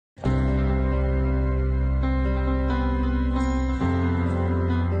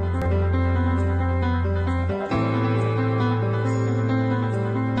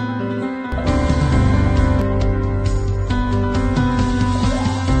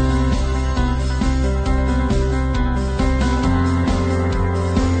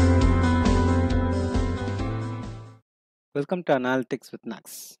Welcome to Analytics with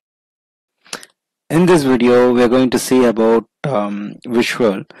Nax. In this video, we are going to see about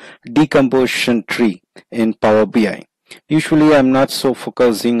visual decomposition tree in Power BI. Usually, I'm not so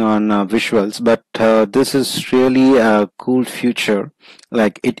focusing on visuals, but this is really a cool feature.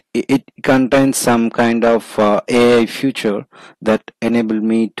 Like it contains some kind of AI feature that enable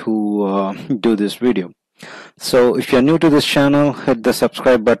me to do this video. So, if you're new to this channel, hit the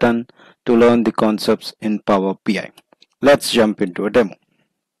subscribe button to learn the concepts in Power BI. Let's jump into a demo.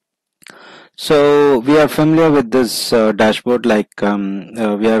 So we are familiar with this dashboard, like we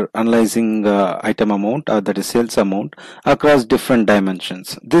are analyzing item amount, that is sales amount, across different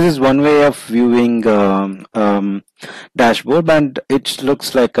dimensions. This is one way of viewing dashboard, and it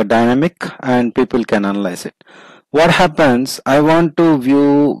looks like a dynamic and people can analyze it. What happens, I want to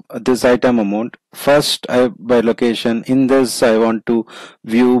view this item amount first by location. In this, I want to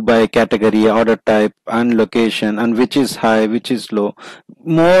view by category, order type and location, and which is high, which is low,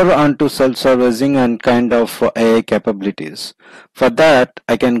 more onto self-servicing and kind of AI capabilities. For that,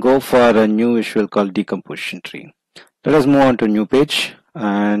 I can go for a new visual called Decomposition Tree. Let us move on to new page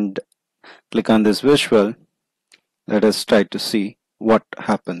and click on this visual. Let us try to see what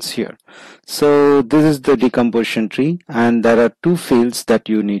happens here. So this is the decomposition tree, and there are two fields that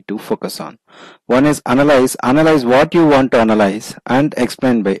you need to focus on. One is analyze what you want to analyze, and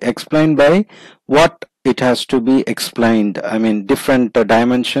explain by what it has to be explained. I mean different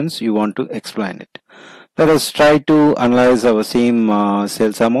dimensions you want to explain it. Let us try to analyze our same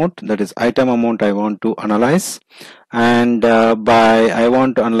sales amount, that is item amount I want to analyze, and I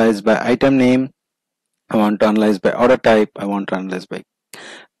want to analyze by item name, I want to analyze by order type, I want to analyze by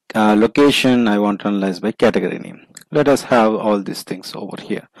location, I want to analyze by category name. Let us have all these things over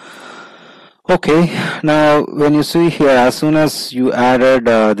here. Okay, now when you see here, as soon as you added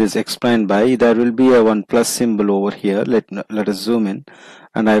this explain by, there will be a one plus symbol over here. Let us zoom in,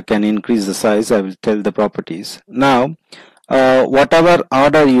 and I can increase the size. I will tell the properties. Now whatever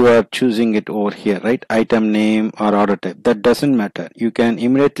order you are choosing it over here, right, item name or order type, that doesn't matter. You can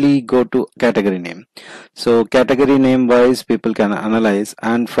immediately go to category name. So category name wise people can analyze,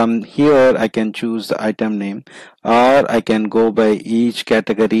 and from here I can choose the item name, or I can go by each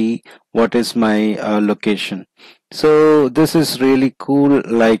category what is my location. So this is really cool.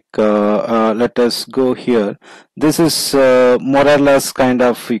 Like let us go here. This is more or less kind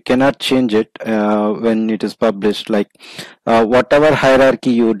of, you cannot change it when it is published. Like whatever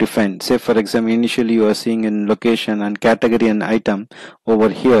hierarchy you define, say for example initially you are seeing in location and category and item over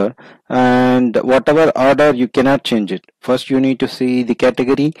here, and whatever order you cannot change it. First you need to see the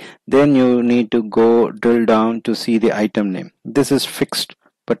category, then you need to go drill down to see the item name. This is fixed.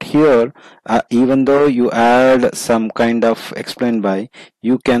 But here even though you add some kind of explain by,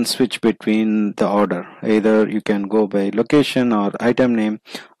 you can switch between the order. Either you can go by location or item name,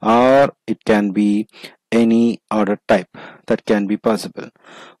 or it can be any order type. That can be possible.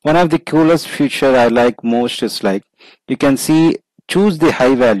 One of the coolest feature I like most is, like, you can see, choose the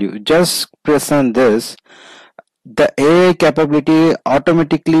high value. Just press on this, the AI capability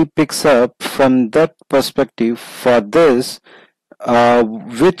automatically picks up from that perspective for this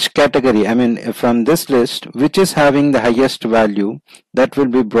which category, I mean from this list, which is having the highest value, that will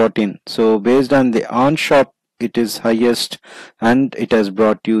be brought in. So based on the on shop, it is highest, and it has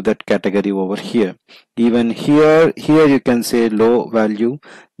brought you that category over here. Even here you can say low value,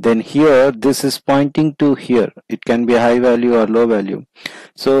 then here this is pointing to here, it can be high value or low value.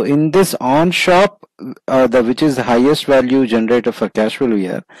 So in this on shop, which is the highest value generator for cash flow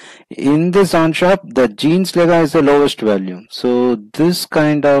here, in this on shop the jeans lega is the lowest value. So this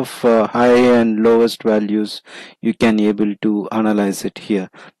kind of high and lowest values you can able to analyze it here.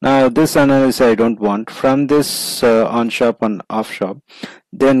 Now this analysis I don't want. From this on shop and off shop,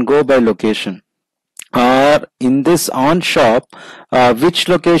 then go by location, or in this on shop which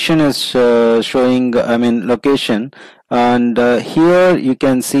location is showing, I mean location, and here you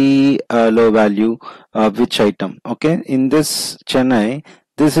can see low value which item. Okay, in this Chennai,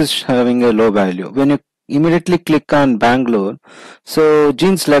 this is having a low value. When you immediately click on Bangalore, so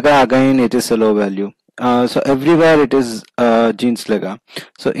jeans lega, again it is a low value. So everywhere it is jeans lega.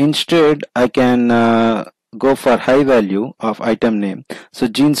 So instead I can go for high value of item name. So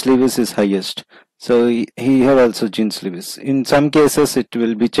jeans Levis is highest. So here also jeans Levis. In some cases it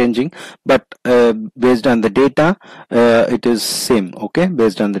will be changing, but based on the data it is same. Okay,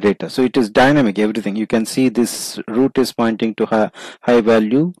 based on the data. So it is dynamic, everything. You can see this route is pointing to high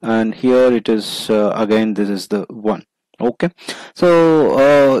value, and here it is again this is the one. Okay,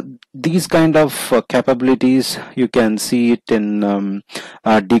 so these kind of capabilities you can see it in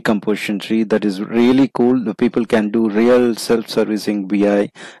decomposition tree. That is really cool. The people can do real self-servicing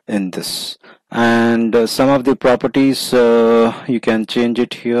BI in this, and some of the properties you can change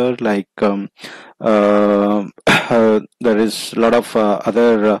it here, like there is a lot of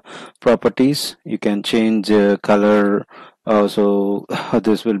other properties. You can change color, so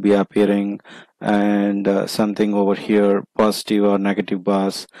this will be appearing, and something over here, positive or negative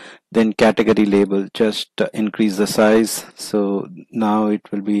bars. Then category label, just increase the size, so now it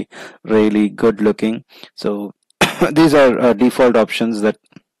will be really good looking. So these are default options that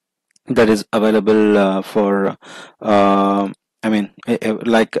is available for I mean,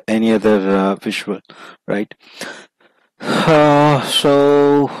 like any other visual, right?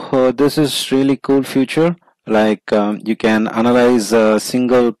 So this is really cool feature. Like you can analyze a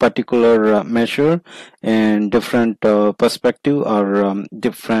single particular measure in different perspective, or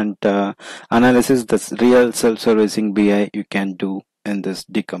different analysis. That's real self-servicing BI you can do in this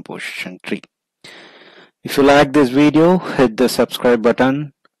decomposition tree. If you like this video, hit the subscribe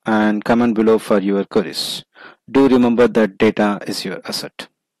button and comment below for your queries. Do remember that data is your asset.